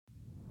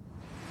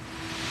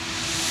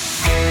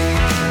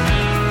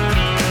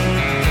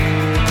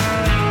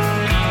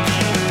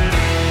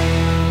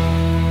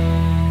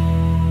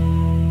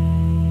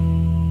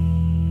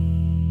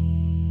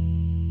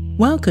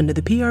Welcome to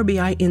the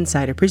PRBI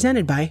Insider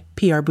presented by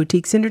PR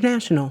Boutiques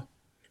International.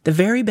 The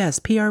very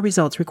best PR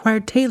results require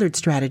tailored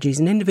strategies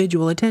and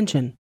individual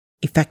attention.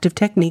 Effective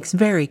techniques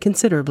vary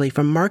considerably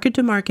from market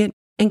to market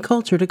and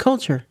culture to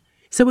culture.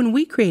 So when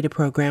we create a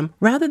program,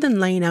 rather than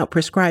laying out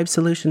prescribed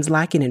solutions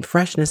lacking in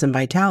freshness and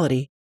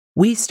vitality,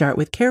 we start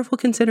with careful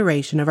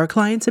consideration of our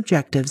clients'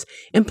 objectives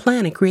and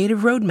plan a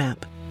creative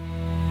roadmap.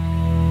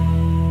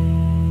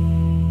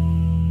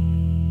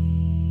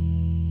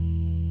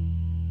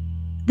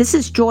 This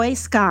is Joy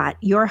Scott,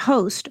 your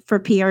host for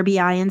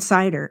PRBI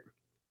Insider.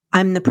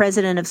 I'm the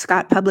president of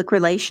Scott Public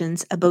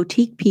Relations, a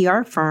boutique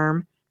PR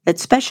firm that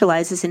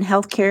specializes in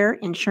healthcare,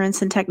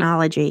 insurance, and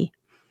technology.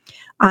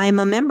 I'm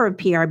a member of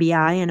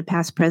PRBI and a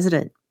past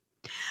president.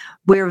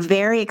 We're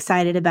very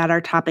excited about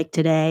our topic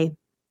today.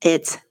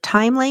 It's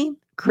timely,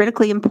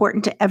 critically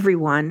important to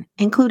everyone,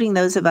 including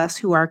those of us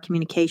who are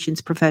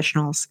communications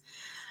professionals.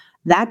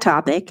 That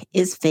topic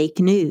is fake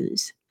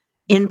news.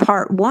 In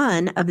part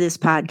one of this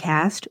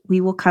podcast, we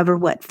will cover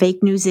what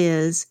fake news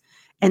is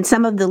and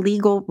some of the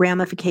legal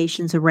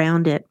ramifications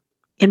around it.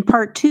 In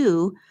part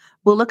two,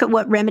 we'll look at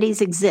what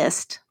remedies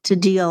exist to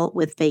deal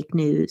with fake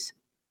news.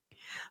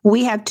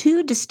 We have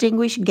two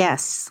distinguished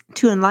guests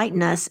to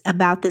enlighten us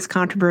about this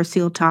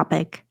controversial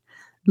topic.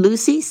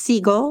 Lucy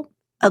Siegel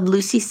of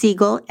Lucy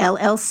Siegel,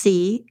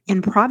 LLC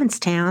in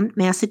Provincetown,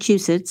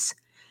 Massachusetts,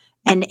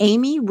 and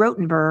Amy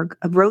Rotenberg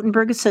of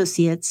Rotenberg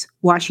Associates,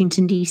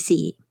 Washington,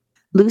 D.C.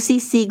 Lucy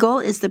Siegel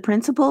is the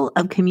principal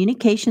of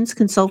communications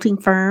consulting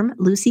firm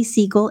Lucy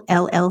Siegel,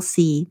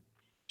 LLC.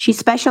 She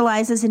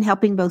specializes in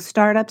helping both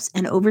startups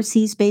and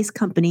overseas-based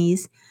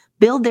companies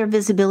build their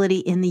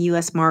visibility in the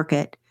U.S.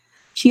 market.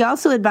 She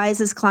also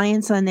advises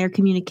clients on their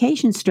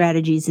communication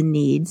strategies and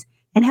needs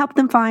and help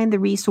them find the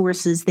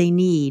resources they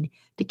need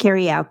to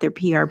carry out their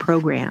PR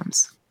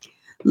programs.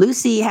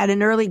 Lucy had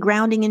an early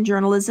grounding in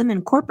journalism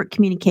and corporate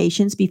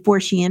communications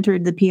before she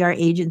entered the PR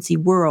agency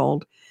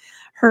world.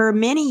 Her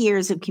many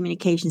years of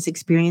communications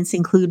experience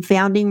include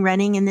founding,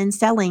 running, and then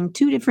selling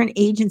two different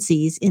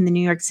agencies in the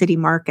New York City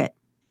market.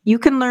 You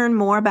can learn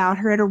more about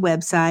her at her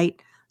website,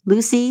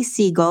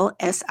 LucySiegel,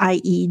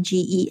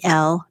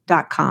 SIEGEL.com.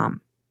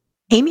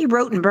 Amy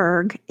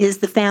Rotenberg is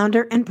the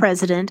founder and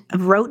president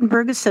of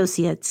Rotenberg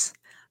Associates,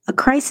 a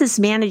crisis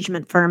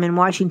management firm in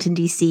Washington,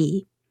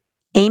 D.C.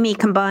 Amy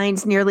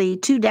combines nearly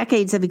 2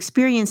 decades of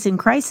experience in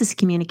crisis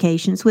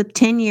communications with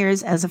 10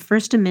 years as a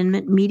First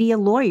Amendment media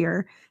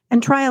lawyer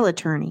and trial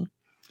attorney.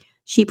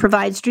 She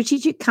provides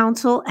strategic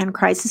counsel and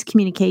crisis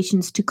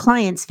communications to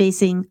clients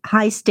facing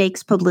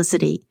high-stakes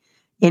publicity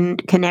in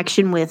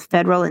connection with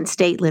federal and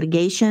state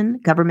litigation,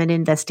 government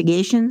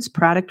investigations,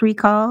 product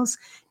recalls,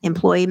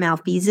 employee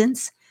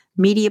malfeasance,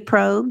 media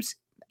probes,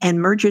 and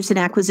mergers and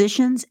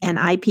acquisitions, and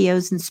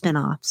IPOs and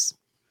spinoffs.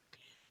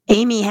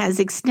 Amy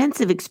has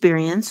extensive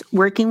experience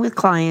working with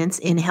clients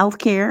in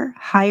healthcare,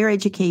 higher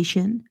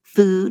education,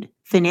 food,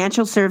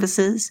 financial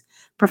services,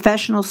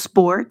 professional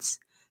sports,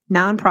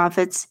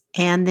 nonprofits,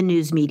 and the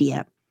news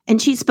media. And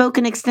she's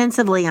spoken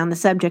extensively on the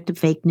subject of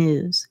fake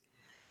news.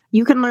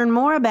 You can learn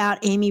more about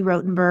Amy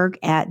Rotenberg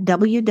at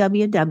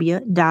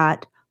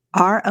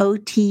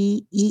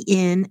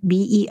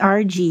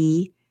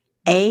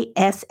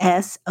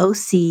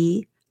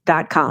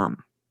www.rotenbergassoc.com.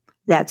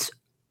 That's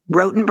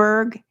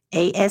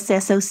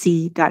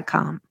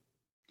rotenbergassoc.com.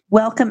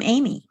 Welcome,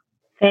 Amy.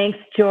 Thanks,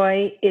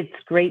 Joy. It's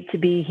great to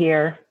be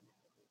here.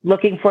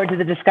 Looking forward to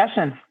the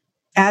discussion.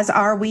 As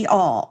are we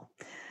all.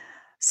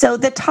 So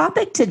the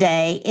topic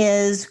today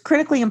is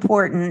critically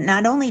important,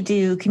 not only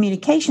to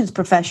communications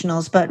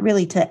professionals, but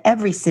really to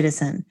every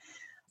citizen.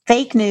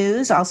 Fake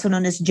news, also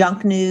known as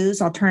junk news,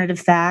 alternative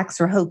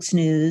facts, or hoax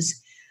news,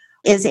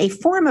 is a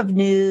form of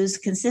news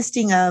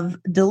consisting of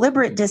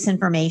deliberate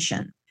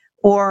disinformation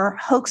or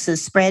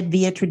hoaxes spread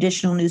via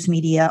traditional news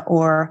media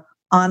or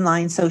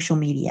online social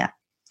media.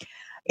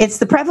 It's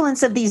the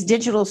prevalence of these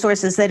digital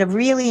sources that have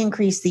really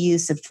increased the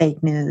use of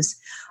fake news,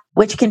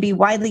 which can be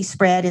widely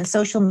spread in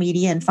social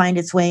media and find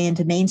its way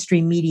into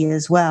mainstream media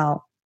as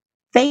well.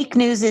 Fake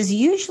news is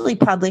usually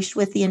published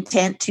with the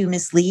intent to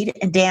mislead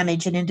and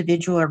damage an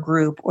individual or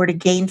group or to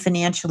gain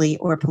financially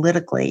or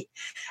politically.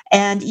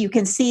 And you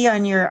can see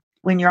when you're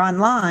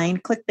online,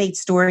 clickbait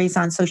stories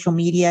on social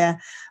media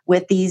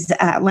with these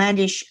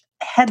outlandish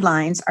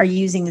headlines are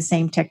using the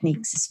same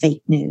techniques as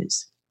fake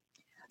news.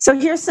 So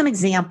here's some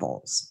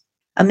examples.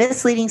 A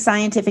misleading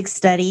scientific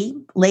study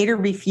later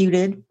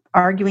refuted,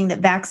 arguing that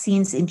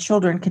vaccines in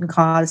children can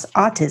cause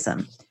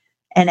autism.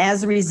 And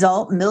as a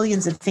result,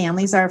 millions of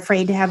families are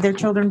afraid to have their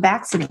children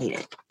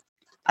vaccinated.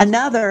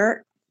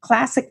 Another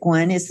classic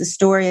one is the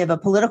story of a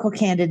political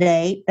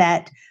candidate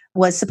that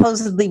was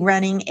supposedly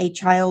running a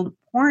child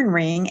porn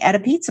ring at a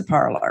pizza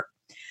parlor.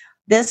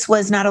 This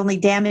was not only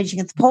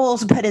damaging at the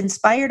polls, but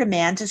inspired a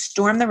man to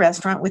storm the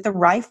restaurant with a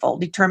rifle,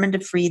 determined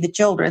to free the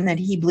children that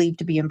he believed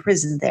to be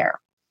imprisoned there.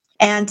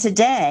 And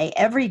today,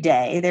 every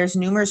day, there's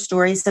numerous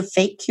stories of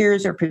fake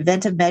cures or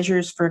preventive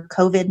measures for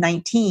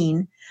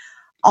COVID-19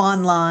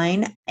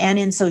 online and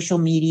in social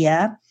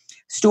media,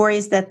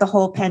 stories that the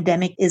whole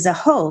pandemic is a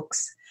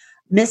hoax.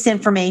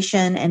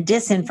 misinformation and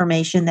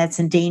disinformation that's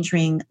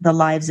endangering the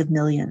lives of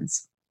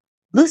millions.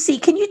 Lucy,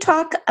 can you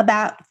talk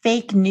about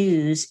fake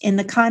news in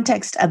the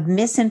context of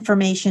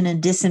misinformation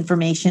and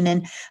disinformation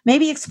and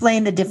maybe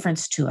explain the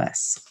difference to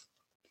us?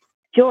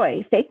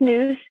 Joy, fake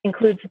news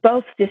includes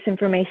both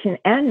disinformation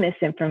and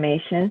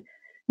misinformation.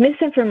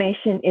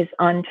 Misinformation is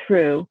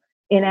untrue,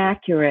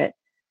 inaccurate.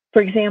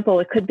 For example,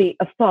 it could be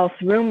a false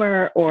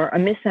rumor or a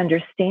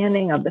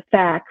misunderstanding of the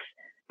facts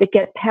that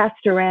get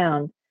passed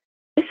around.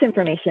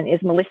 Disinformation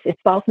is malicious,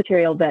 it's false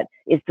material that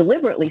is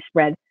deliberately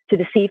spread to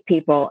deceive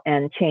people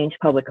and change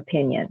public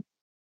opinion.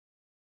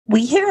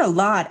 We hear a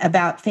lot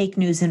about fake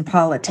news in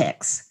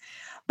politics,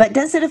 but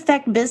does it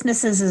affect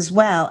businesses as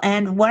well?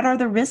 And what are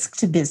the risks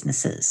to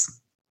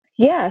businesses?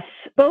 Yes,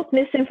 both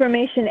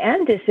misinformation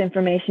and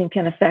disinformation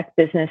can affect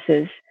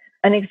businesses.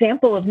 An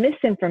example of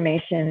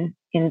misinformation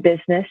in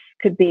business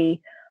could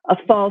be a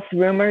false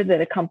rumor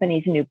that a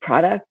company's new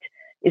product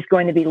is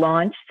going to be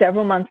launched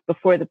several months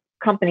before the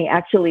company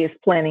actually is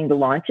planning to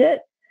launch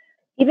it.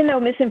 Even though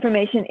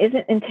misinformation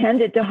isn't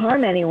intended to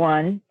harm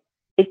anyone,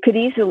 it could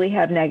easily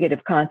have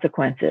negative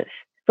consequences.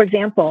 For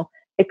example,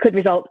 it could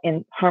result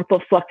in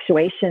harmful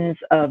fluctuations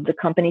of the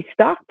company's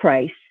stock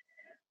price,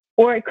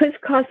 or it could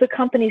cause the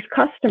company's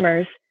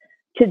customers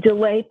to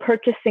delay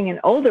purchasing an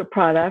older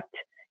product,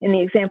 in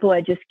the example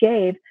I just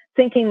gave,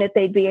 thinking that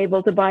they'd be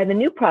able to buy the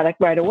new product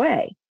right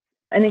away.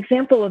 An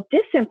example of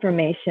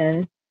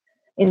disinformation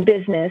in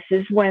business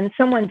is when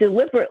someone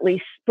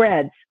deliberately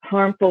spreads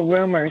harmful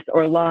rumors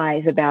or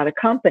lies about a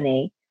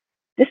company.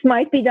 This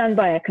might be done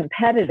by a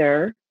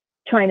competitor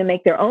trying to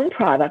make their own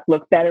product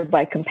look better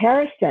by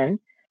comparison,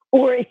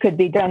 or it could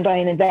be done by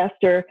an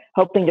investor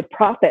hoping to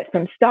profit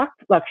from stock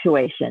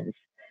fluctuations.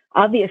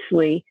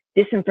 Obviously,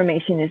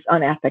 disinformation is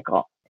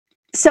unethical.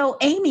 So,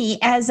 Amy,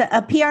 as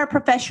a PR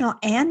professional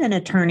and an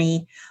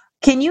attorney,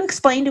 can you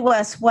explain to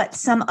us what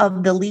some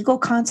of the legal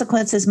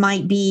consequences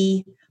might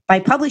be by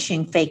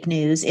publishing fake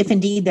news, if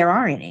indeed there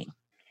are any?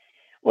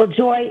 Well,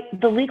 Joy,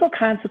 the legal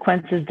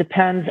consequences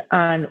depends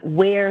on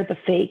where the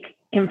fake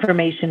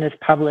information is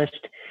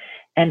published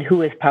and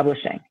who is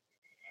publishing.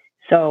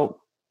 So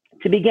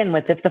to begin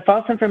with, if the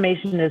false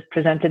information is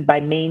presented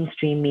by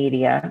mainstream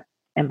media,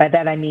 and by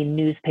that I mean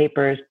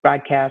newspapers,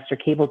 broadcasts, or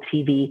cable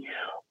TV,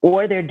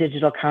 or their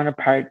digital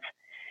counterparts,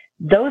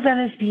 those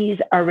entities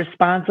are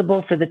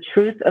responsible for the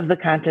truth of the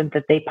content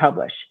that they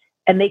publish,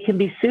 and they can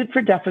be sued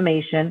for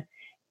defamation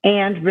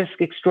and risk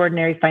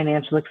extraordinary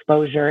financial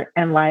exposure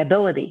and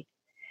liability.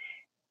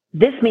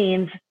 This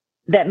means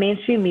that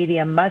mainstream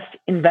media must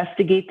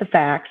investigate the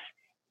facts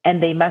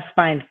and they must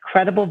find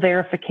credible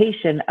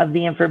verification of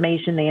the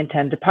information they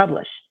intend to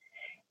publish.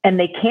 And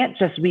they can't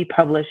just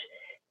republish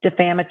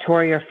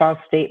defamatory or false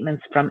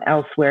statements from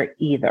elsewhere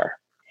either.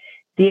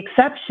 The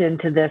exception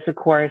to this, of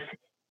course,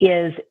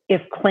 is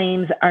if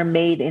claims are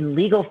made in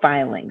legal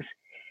filings.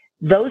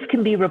 Those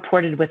can be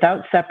reported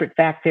without separate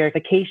fact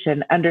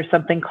verification under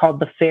something called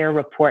the fair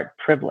report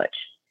privilege.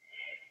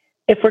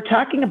 If we're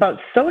talking about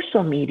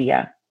social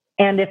media,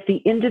 and if the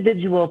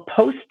individual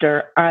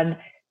poster on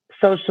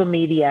social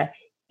media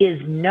is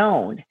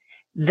known,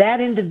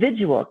 that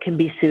individual can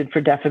be sued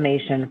for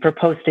defamation for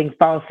posting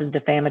false and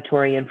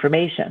defamatory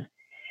information.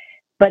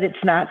 But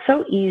it's not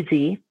so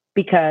easy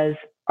because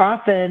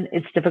often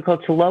it's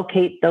difficult to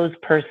locate those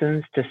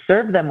persons to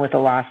serve them with a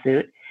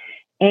lawsuit.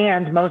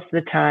 And most of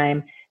the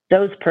time,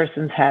 those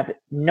persons have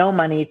no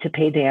money to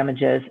pay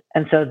damages,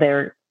 and so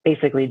they're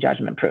basically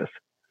judgment proof.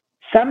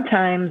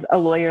 Sometimes a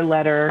lawyer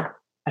letter,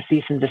 a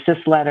cease and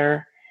desist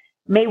letter,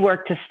 may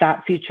work to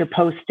stop future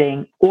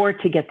posting or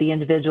to get the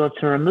individual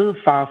to remove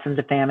false and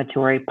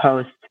defamatory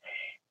posts,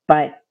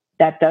 but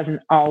that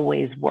doesn't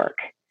always work.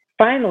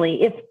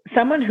 Finally, if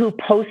someone who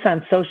posts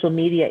on social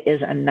media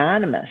is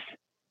anonymous,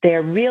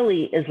 there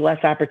really is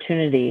less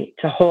opportunity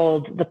to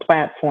hold the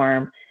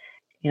platform.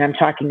 I'm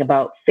talking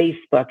about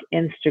Facebook,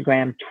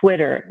 Instagram,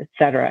 Twitter,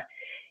 etc.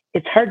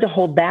 It's hard to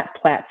hold that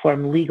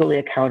platform legally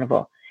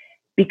accountable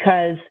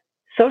because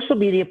social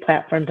media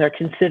platforms are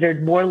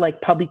considered more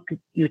like public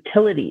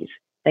utilities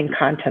than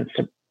content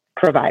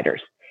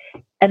providers.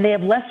 And they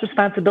have less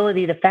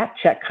responsibility to fact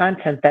check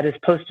content that is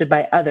posted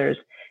by others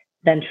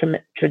than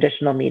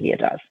traditional media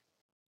does.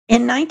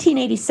 In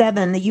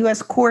 1987, the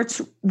U.S.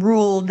 courts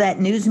ruled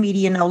that news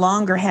media no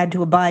longer had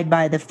to abide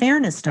by the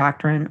Fairness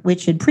Doctrine,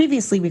 which had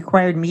previously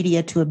required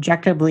media to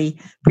objectively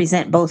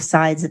present both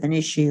sides of an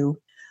issue.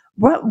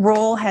 What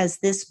role has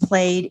this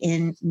played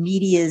in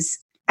media's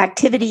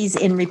activities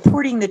in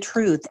reporting the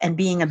truth and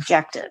being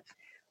objective?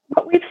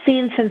 What we've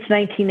seen since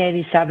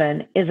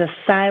 1987 is a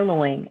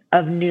siloing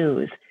of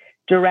news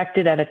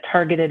directed at a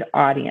targeted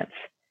audience,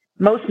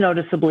 most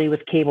noticeably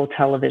with cable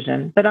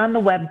television, but on the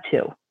web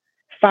too.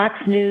 Fox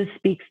News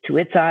speaks to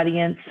its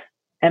audience,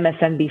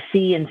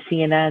 MSNBC and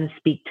CNN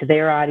speak to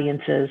their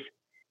audiences.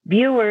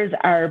 Viewers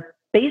are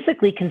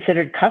basically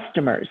considered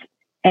customers,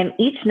 and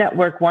each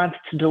network wants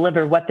to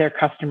deliver what their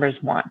customers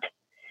want.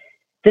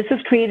 This has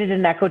created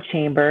an echo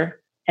chamber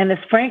and has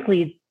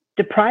frankly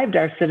deprived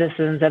our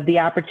citizens of the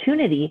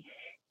opportunity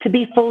to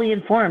be fully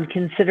informed,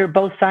 consider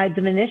both sides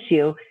of an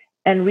issue,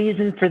 and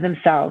reason for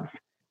themselves,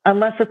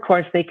 unless, of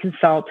course, they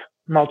consult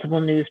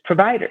multiple news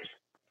providers.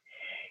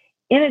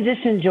 In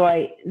addition,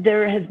 Joy,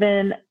 there has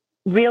been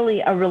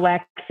really a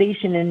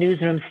relaxation in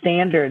newsroom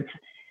standards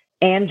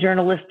and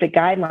journalistic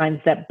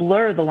guidelines that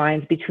blur the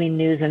lines between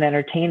news and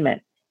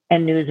entertainment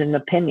and news and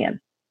opinion.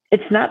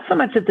 It's not so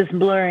much that this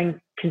blurring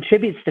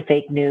contributes to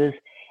fake news,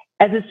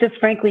 as it's just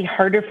frankly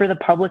harder for the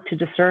public to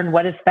discern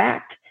what is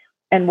fact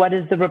and what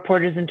is the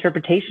reporter's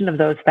interpretation of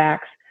those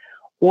facts,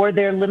 or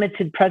their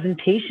limited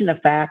presentation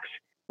of facts,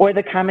 or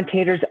the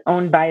commentator's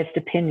own biased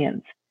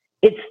opinions.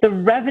 It's the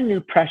revenue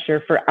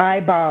pressure for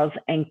eyeballs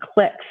and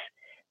clicks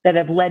that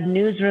have led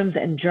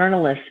newsrooms and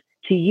journalists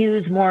to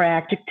use more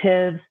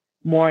adjectives,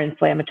 more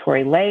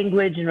inflammatory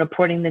language in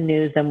reporting the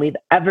news than we've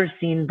ever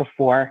seen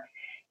before.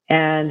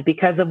 And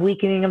because of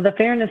weakening of the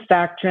fairness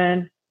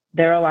doctrine,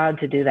 they're allowed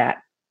to do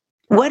that.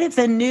 What if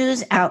a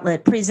news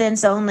outlet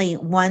presents only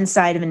one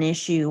side of an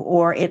issue,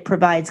 or it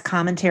provides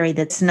commentary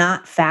that's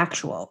not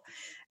factual?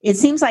 It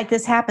seems like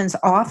this happens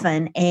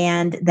often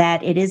and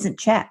that it isn't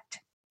checked.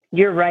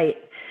 You're right.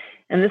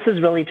 And this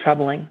is really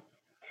troubling.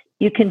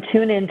 You can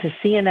tune in to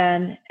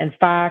CNN and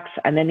Fox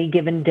on any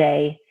given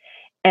day,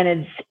 and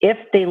it's if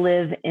they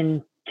live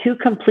in two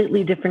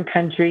completely different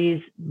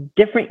countries,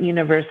 different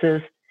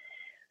universes.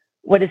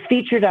 What is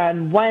featured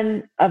on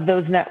one of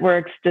those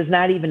networks does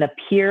not even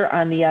appear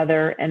on the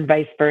other, and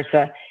vice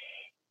versa.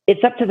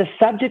 It's up to the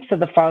subjects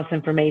of the false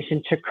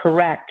information to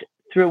correct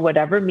through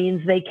whatever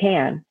means they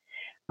can,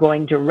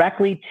 going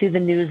directly to the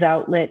news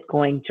outlet,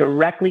 going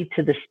directly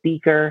to the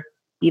speaker,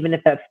 even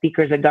if that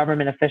speaker is a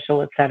government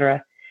official, et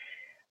cetera,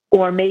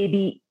 or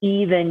maybe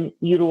even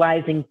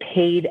utilizing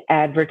paid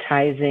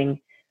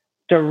advertising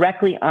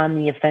directly on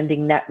the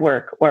offending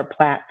network or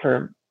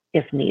platform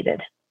if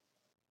needed.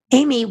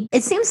 Amy,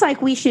 it seems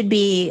like we should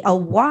be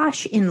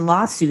awash in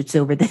lawsuits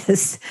over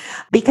this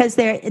because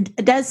there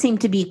does seem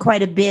to be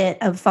quite a bit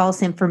of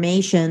false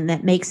information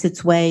that makes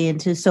its way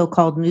into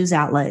so-called news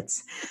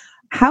outlets.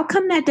 How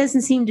come that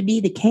doesn't seem to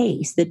be the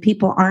case, that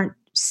people aren't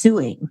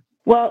suing?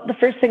 Well, the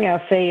first thing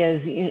I'll say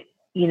is,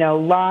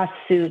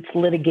 lawsuits,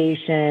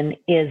 litigation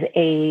is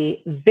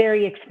a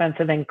very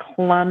expensive and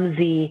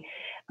clumsy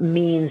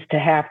means to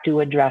have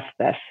to address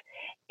this.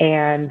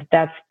 And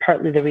that's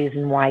partly the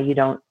reason why you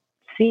don't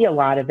see a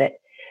lot of it.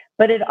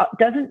 But it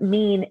doesn't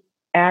mean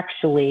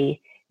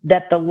actually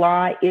that the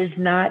law is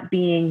not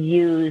being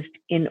used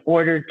in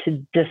order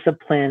to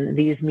discipline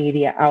these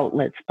media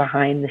outlets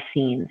behind the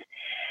scenes.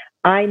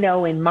 I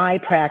know in my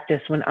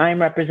practice, when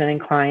I'm representing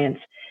clients,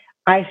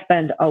 I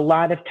spend a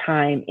lot of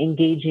time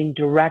engaging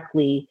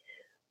directly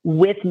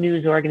with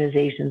news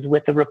organizations,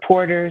 with the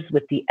reporters,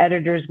 with the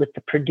editors, with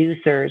the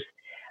producers,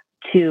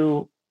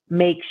 to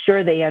make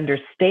sure they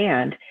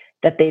understand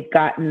that they've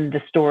gotten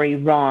the story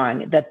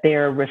wrong, that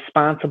they're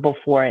responsible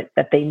for it,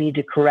 that they need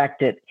to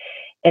correct it.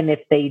 And if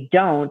they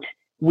don't,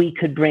 we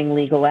could bring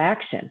legal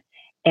action.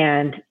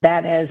 And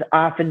that has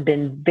often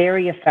been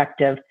very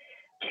effective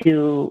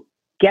to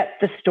get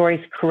the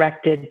stories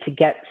corrected, to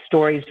get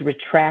stories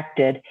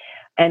retracted,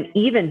 and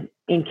even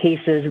in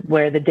cases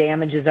where the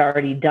damage is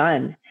already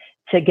done,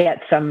 to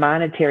get some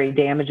monetary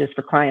damages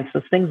for clients.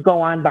 Those things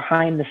go on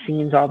behind the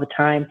scenes all the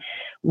time.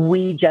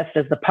 We, just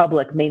as the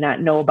public, may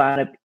not know about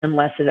it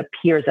unless it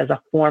appears as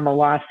a formal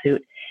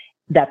lawsuit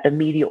that the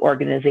media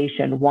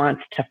organization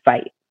wants to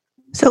fight.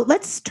 So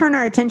let's turn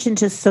our attention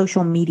to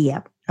social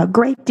media. A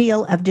great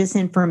deal of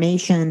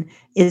disinformation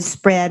is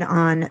spread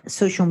on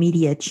social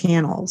media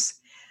channels.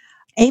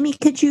 Amy,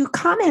 could you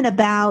comment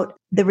about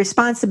the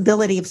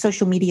responsibility of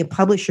social media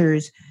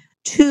publishers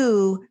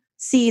to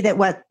see that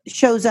what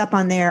shows up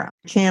on their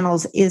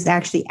channels is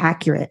actually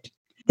accurate?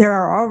 There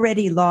are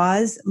already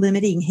laws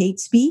limiting hate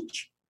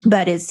speech,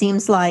 but it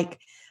seems like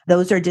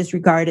those are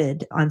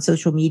disregarded on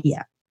social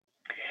media.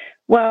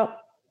 Well,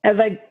 as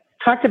I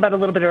talked about a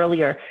little bit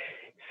earlier,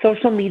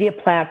 social media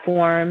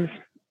platforms,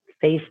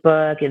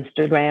 Facebook,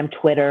 Instagram,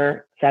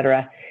 Twitter, et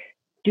cetera,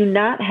 do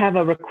not have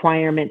a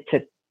requirement to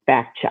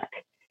fact check.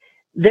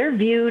 They're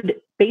viewed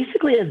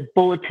basically as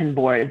bulletin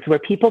boards where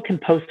people can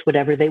post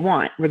whatever they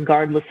want,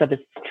 regardless of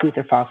its truth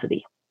or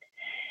falsity.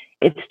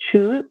 It's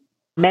true,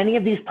 many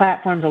of these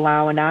platforms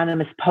allow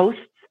anonymous posts,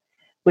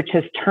 which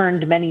has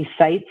turned many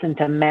sites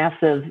into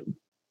massive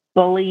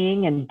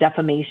bullying and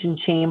defamation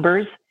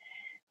chambers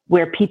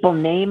where people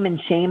name and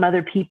shame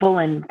other people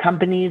and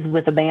companies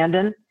with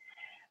abandon.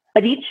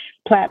 But each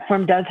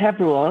platform does have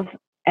rules,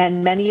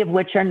 and many of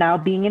which are now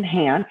being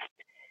enhanced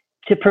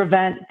to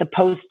prevent the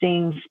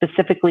posting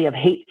specifically of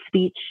hate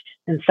speech,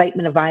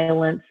 incitement of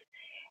violence,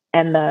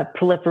 and the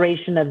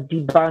proliferation of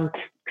debunked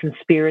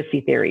conspiracy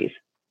theories.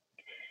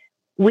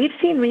 We've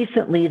seen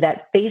recently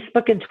that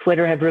Facebook and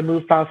Twitter have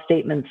removed false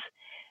statements,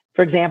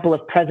 for example,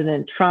 of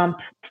President Trump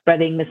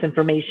spreading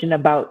misinformation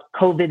about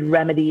COVID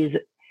remedies.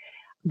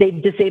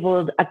 They've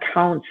disabled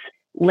accounts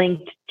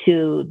linked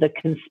to the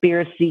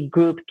conspiracy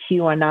group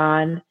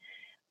QAnon.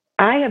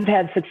 I have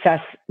had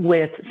success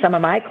with some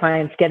of my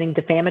clients getting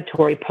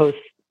defamatory posts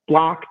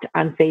blocked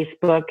on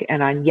Facebook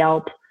and on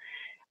Yelp,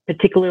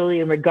 particularly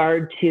in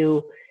regard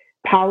to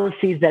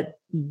policies that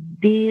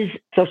these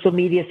social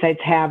media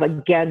sites have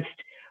against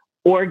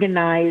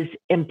organized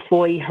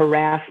employee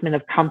harassment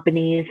of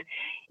companies,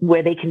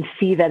 where they can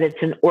see that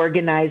it's an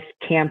organized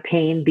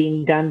campaign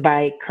being done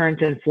by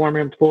current and former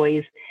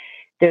employees.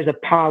 There's a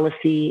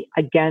policy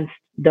against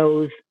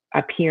those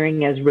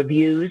appearing as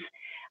reviews,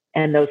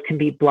 and those can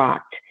be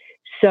blocked.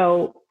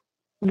 So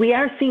we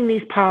are seeing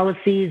these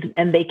policies,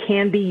 and they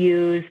can be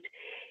used.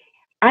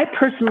 I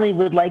personally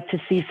would like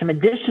to see some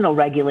additional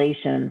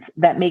regulations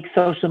that make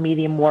social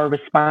media more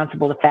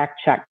responsible to fact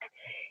check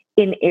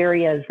in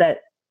areas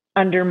that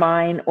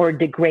undermine or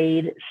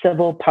degrade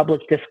civil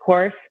public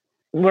discourse.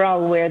 We're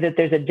all aware that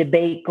there's a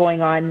debate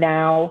going on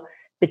now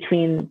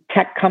between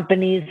tech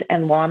companies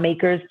and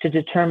lawmakers to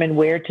determine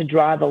where to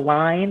draw the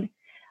line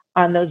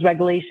on those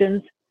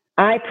regulations.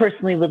 I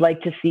personally would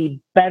like to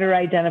see better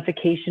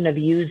identification of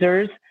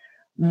users,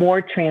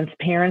 more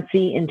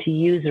transparency into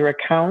user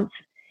accounts,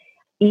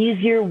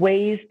 easier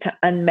ways to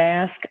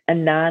unmask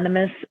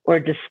anonymous or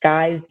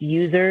disguised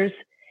users,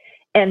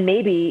 and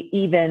maybe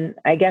even,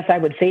 I guess I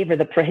would favor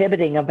the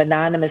prohibiting of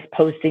anonymous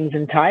postings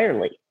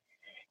entirely.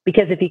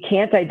 Because if you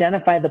can't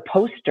identify the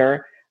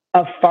poster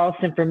of false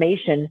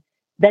information,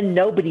 then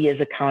nobody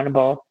is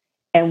accountable,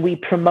 and we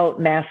promote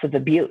massive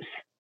abuse.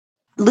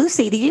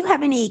 Lucy, do you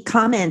have any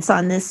comments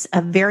on this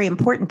very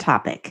important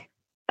topic?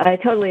 I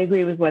totally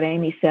agree with what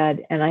Amy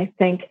said. And I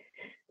think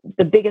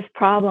the biggest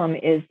problem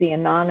is the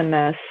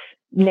anonymous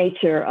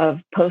nature of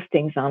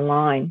postings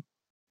online.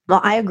 Well,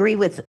 I agree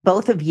with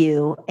both of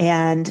you,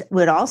 and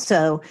would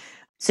also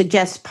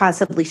suggest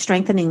possibly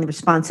strengthening the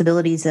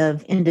responsibilities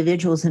of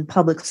individuals in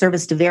public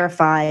service to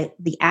verify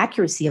the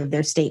accuracy of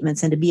their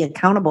statements and to be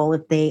accountable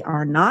if they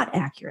are not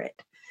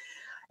accurate.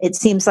 It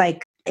seems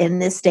like in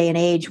this day and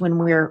age, when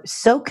we're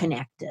so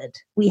connected,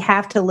 we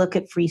have to look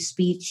at free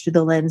speech through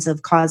the lens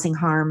of causing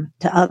harm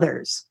to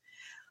others.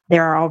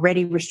 There are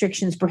already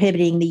restrictions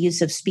prohibiting the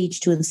use of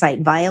speech to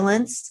incite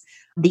violence.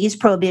 These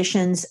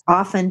prohibitions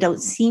often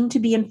don't seem to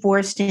be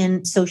enforced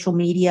in social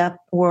media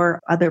or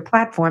other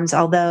platforms,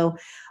 although,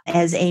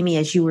 as Amy,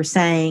 as you were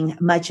saying,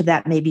 much of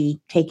that may be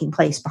taking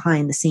place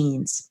behind the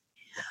scenes.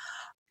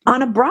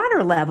 On a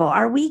broader level,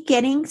 are we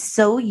getting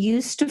so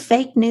used to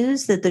fake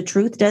news that the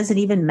truth doesn't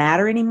even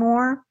matter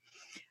anymore?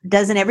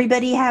 Doesn't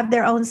everybody have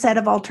their own set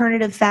of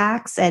alternative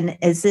facts? And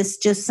is this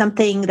just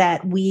something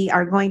that we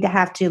are going to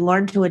have to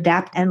learn to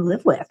adapt and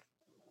live with?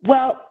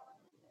 Well,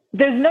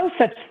 there's no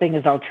such thing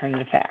as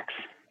alternative facts.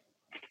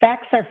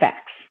 Facts are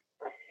facts.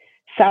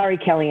 Sorry,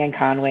 Kellyanne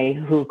Conway,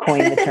 who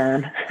coined the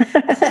term.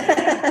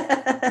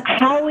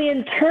 How we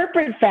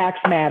interpret facts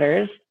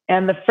matters,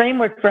 and the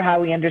framework for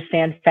how we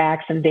understand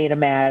facts and data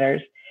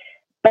matters.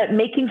 But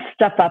making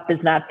stuff up is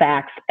not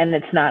facts, and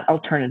it's not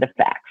alternative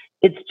facts.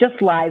 It's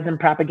just lies and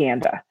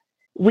propaganda.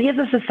 We as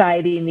a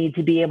society need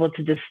to be able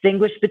to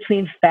distinguish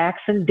between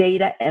facts and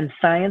data and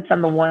science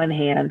on the one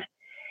hand,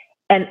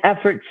 and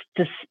efforts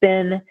to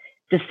spin,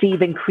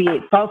 deceive, and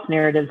create false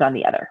narratives on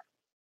the other.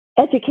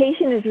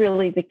 Education is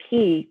really the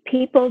key.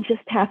 People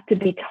just have to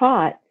be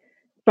taught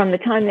from the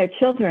time they're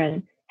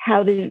children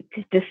how to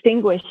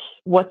distinguish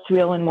what's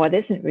real and what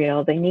isn't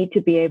real. They need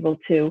to be able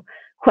to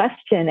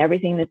question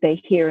everything that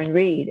they hear and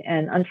read.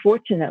 And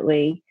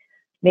unfortunately,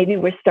 maybe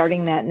we're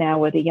starting that now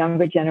with a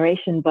younger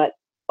generation, but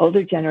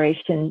older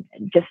generation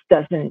just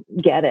doesn't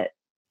get it.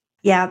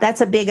 Yeah,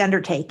 that's a big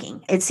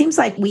undertaking. It seems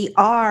like we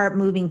are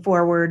moving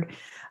forward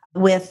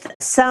with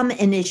some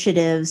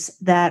initiatives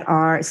that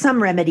are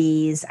some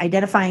remedies,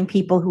 identifying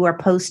people who are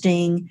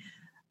posting,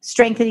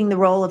 strengthening the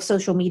role of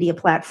social media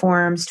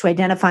platforms to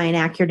identify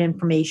inaccurate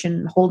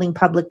information, holding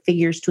public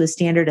figures to a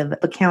standard of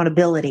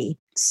accountability.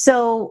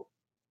 So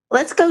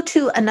let's go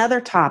to another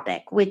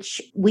topic,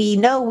 which we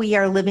know we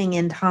are living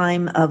in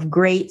time of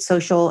great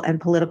social and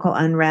political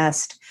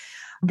unrest.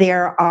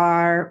 There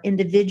are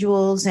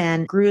individuals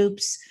and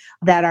groups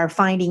that are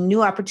finding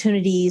new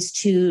opportunities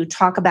to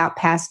talk about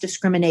past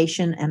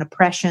discrimination and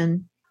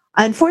oppression.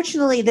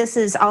 Unfortunately, this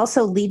is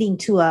also leading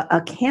to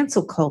a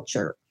cancel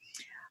culture.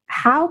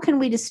 How can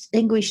we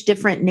distinguish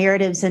different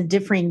narratives and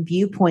differing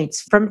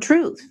viewpoints from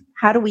truth?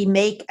 How do we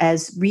make,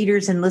 as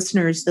readers and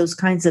listeners, those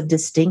kinds of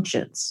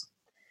distinctions?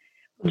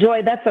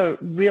 Joy, that's a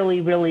really,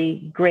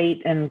 really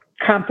great and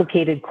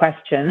complicated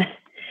question.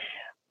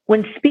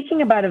 When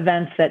speaking about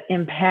events that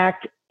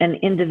impact an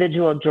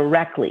individual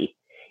directly,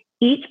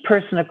 each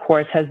person, of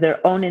course, has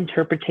their own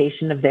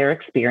interpretation of their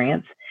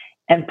experience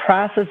and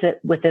process it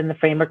within the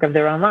framework of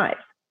their own lives.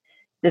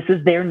 This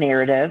is their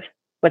narrative,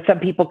 what some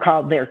people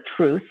call their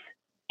truth.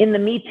 In the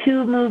Me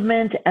Too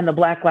movement and the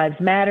Black Lives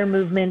Matter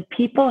movement,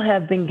 people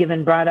have been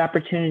given broad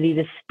opportunity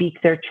to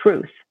speak their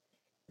truth.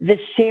 The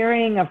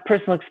sharing of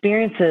personal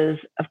experiences,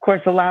 of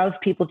course, allows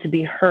people to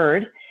be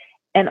heard,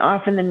 and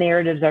often the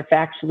narratives are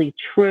factually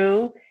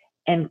true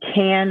and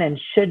can and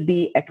should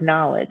be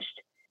acknowledged.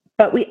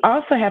 But we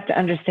also have to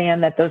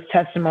understand that those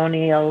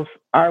testimonials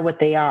are what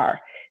they are.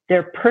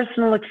 They're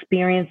personal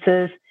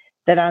experiences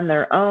that on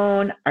their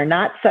own are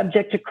not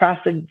subject to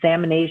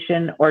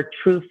cross-examination or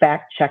true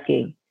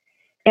fact-checking.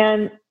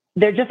 And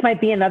there just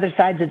might be another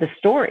side to the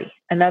story,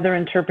 another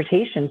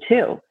interpretation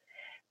too.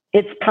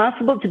 It's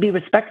possible to be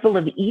respectful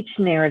of each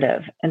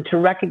narrative and to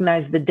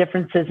recognize the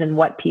differences in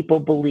what people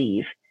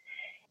believe.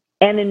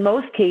 And in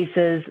most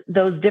cases,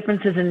 those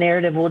differences in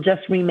narrative will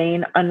just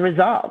remain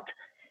unresolved.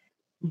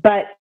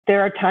 But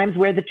there are times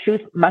where the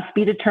truth must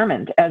be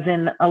determined, as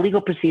in a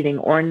legal proceeding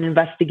or an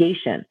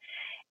investigation.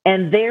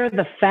 And there,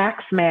 the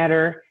facts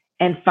matter,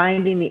 and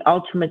finding the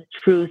ultimate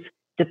truth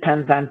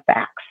depends on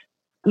facts.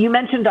 You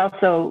mentioned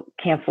also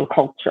cancel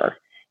culture.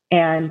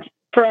 And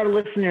for our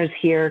listeners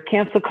here,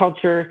 cancel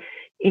culture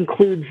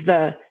includes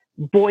the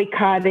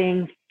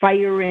boycotting,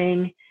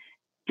 firing,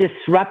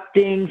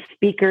 disrupting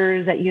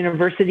speakers at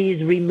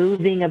universities,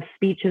 removing of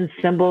speech and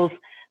symbols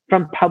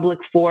from public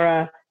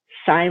fora,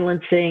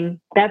 silencing.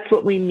 That's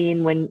what we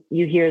mean when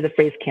you hear the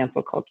phrase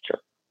cancel culture.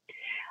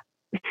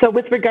 So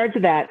with regard to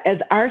that, as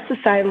our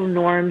societal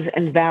norms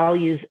and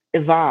values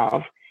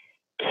evolve,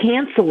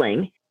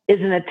 canceling is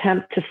an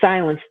attempt to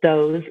silence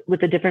those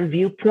with a different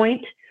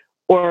viewpoint,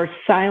 or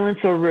silence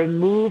or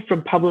remove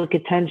from public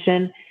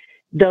attention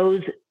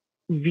those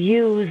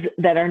views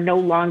that are no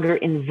longer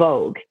in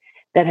vogue,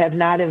 that have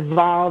not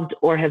evolved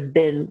or have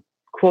been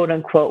quote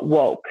unquote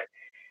woke.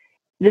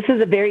 This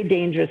is very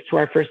dangerous to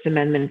our First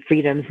Amendment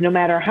freedoms. No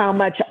matter how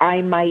much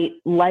I might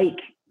like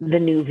the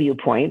new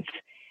viewpoints,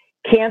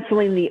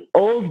 canceling the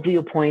old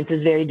viewpoints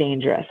is very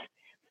dangerous.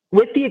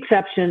 With the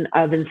exception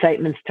of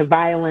incitements to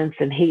violence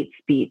and hate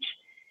speech,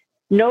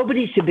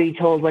 nobody should be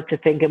told what to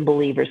think and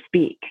believe or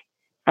speak.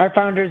 Our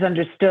founders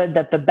understood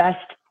that the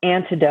best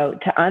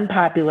antidote to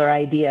unpopular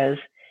ideas,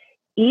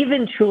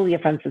 even truly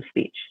offensive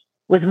speech,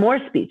 was more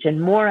speech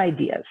and more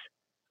ideas.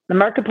 The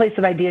marketplace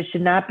of ideas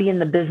should not be in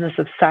the business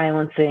of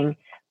silencing,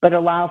 but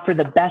allow for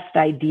the best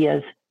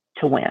ideas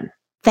to win.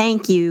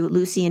 Thank you,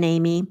 Lucy and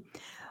Amy.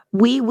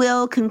 We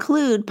will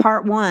conclude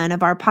part 1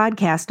 of our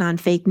podcast on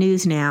fake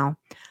news now.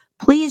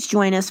 Please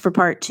join us for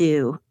part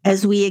 2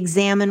 as we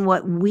examine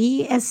what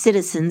we as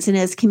citizens and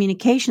as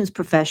communications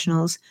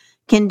professionals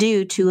can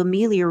do to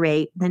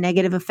ameliorate the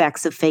negative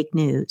effects of fake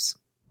news.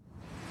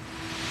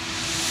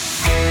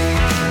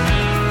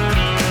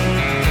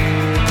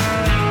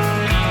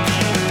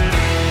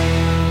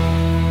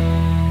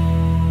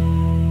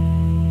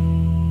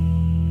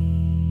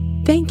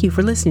 Thank you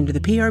for listening to the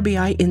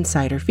PRBI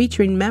Insider,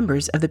 featuring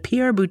members of the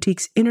PR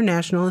Boutiques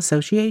International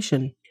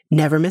Association.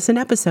 Never miss an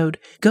episode.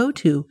 Go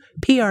to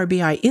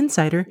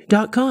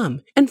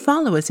prbiinsider.com and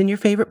follow us in your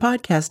favorite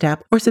podcast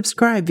app or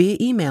subscribe via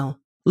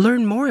email.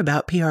 Learn more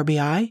about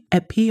PRBI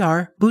at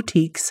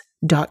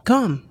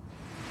prboutiques.com.